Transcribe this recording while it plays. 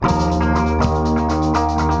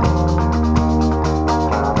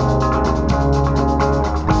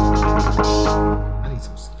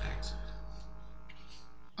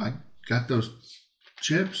those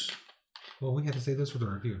chips. Well, we have to say this for the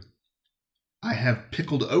review. I have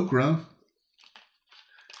pickled okra.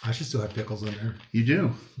 I should still have pickles in there. You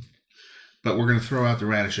do. But we're going to throw out the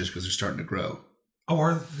radishes because they're starting to grow. Oh,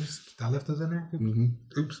 I left those in there? Mm-hmm.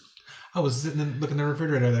 Oops. I was sitting and looking in the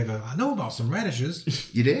refrigerator and I go, I know about some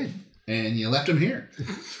radishes. You did. And you left them here.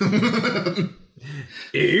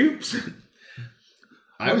 Oops.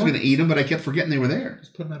 I was going to eat them, but I kept forgetting they were there.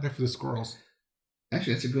 Just put them out there for the squirrels.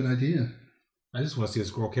 Actually, that's a good idea. I just want to see a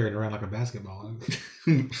squirrel carrying around like a basketball.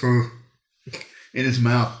 In his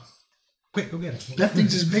mouth. Quick, go get it. That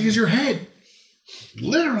thing's as big as your head.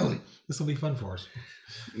 Literally. This will be fun for us.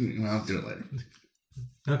 Well, I'll do it later.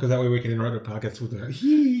 No, because that way we can interrupt our podcasts with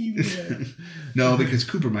a No, because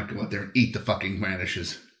Cooper might go out there and eat the fucking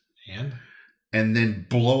radishes. And then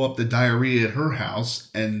blow up the diarrhea at her house,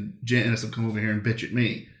 and Janice will come over here and bitch at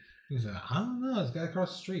me. he said, I don't know. It's the guy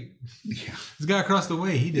across the street. Yeah. This guy across the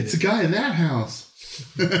way, he did It's the guy in that house.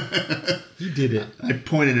 He did it. I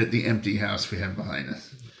pointed at the empty house we have behind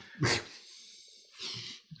us.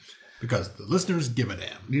 Because the listeners give a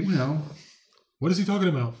damn. Well, What is he talking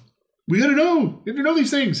about? we gotta know. We have to know these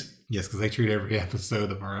things. Yes, because they treat every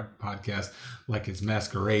episode of our podcast like it's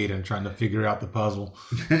masquerade and trying to figure out the puzzle.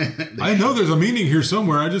 I know there's a meaning here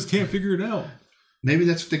somewhere. I just can't figure it out. Maybe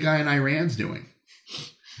that's what the guy in Iran's doing.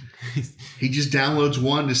 He just downloads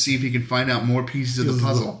one to see if he can find out more pieces of the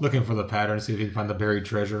puzzle. Looking for the pattern, see if he can find the buried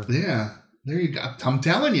treasure. Yeah, there you go. I'm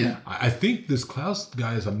telling you. I think this Klaus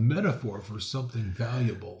guy is a metaphor for something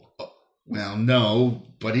valuable. Well, no,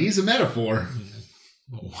 but he's a metaphor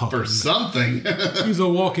for something. He's a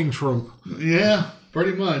walking trope. Yeah,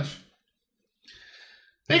 pretty much.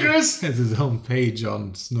 Hey, Chris. He has his own page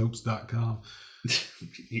on Snopes.com.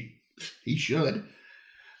 He should.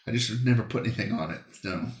 I just would never put anything on it.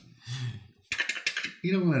 No.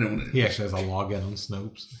 You know what? I don't want to. He actually has a login on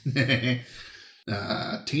Snopes.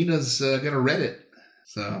 Tina's got a Reddit,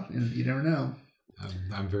 so you never know.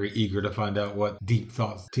 I'm very eager to find out what deep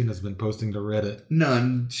thoughts Tina's been posting to Reddit.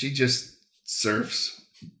 None. She just surfs,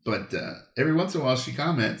 but every once in a while she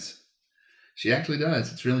comments. She actually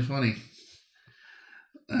does. It's really funny.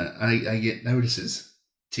 I get notices.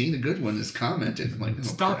 Tina Goodwin is commenting. I'm like, oh,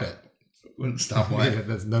 Stop crap. it. Stop what? Yeah,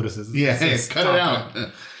 that's notices. Yeah, It says, cut it out.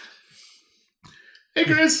 Hey,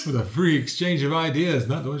 Chris. For the free exchange of ideas,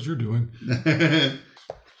 not what you're doing.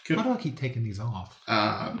 How do I keep taking these off?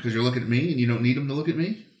 Because you're looking at me and you don't need them to look at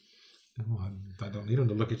me? Oh, I don't need them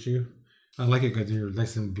to look at you. I like it because you're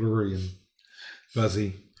nice and blurry and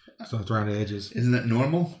fuzzy. So it's around the edges. Isn't that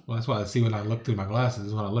normal? Well, that's why I see when I look through my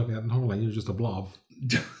glasses. When I look at normally, you're just a blob.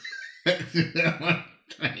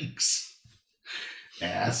 Thanks.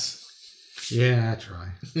 Ass. Yeah, I try.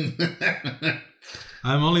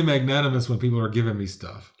 I'm only magnanimous when people are giving me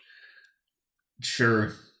stuff.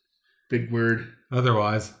 Sure. Big word.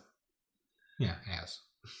 Otherwise, yeah, ass.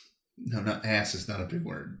 No, not ass is not a big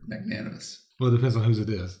word. Magnanimous. Well, it depends on whose it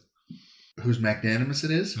is. Whose magnanimous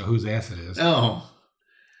it is? So whose ass it is. Oh.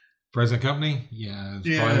 Present company? Yeah, it's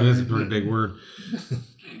Yeah. probably is a pretty big word.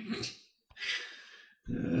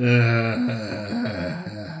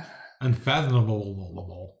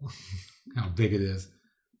 Unfathomable how big it is.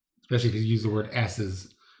 Especially if you use the word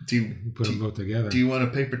asses. You put them both together. Do you want a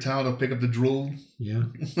paper towel to pick up the drool? Yeah.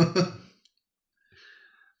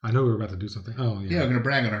 I know we were about to do something. Oh, yeah. Yeah, we're going to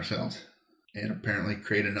brag on ourselves. And apparently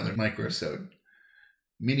create another microsode.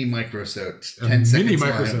 Mini microsode. 10 seconds mini long.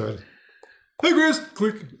 microsode. Hey, Chris!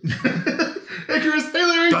 Click. Hey, Chris! Hey,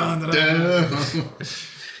 Larry! Dun, dun, dun.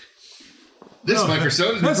 This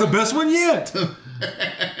microsode is... That's the best one yet!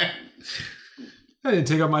 I didn't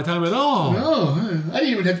take up my time at all. No, I didn't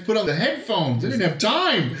even have to put on the headphones. I didn't have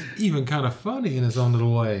time. Even kind of funny in his own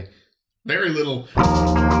little way. Very little.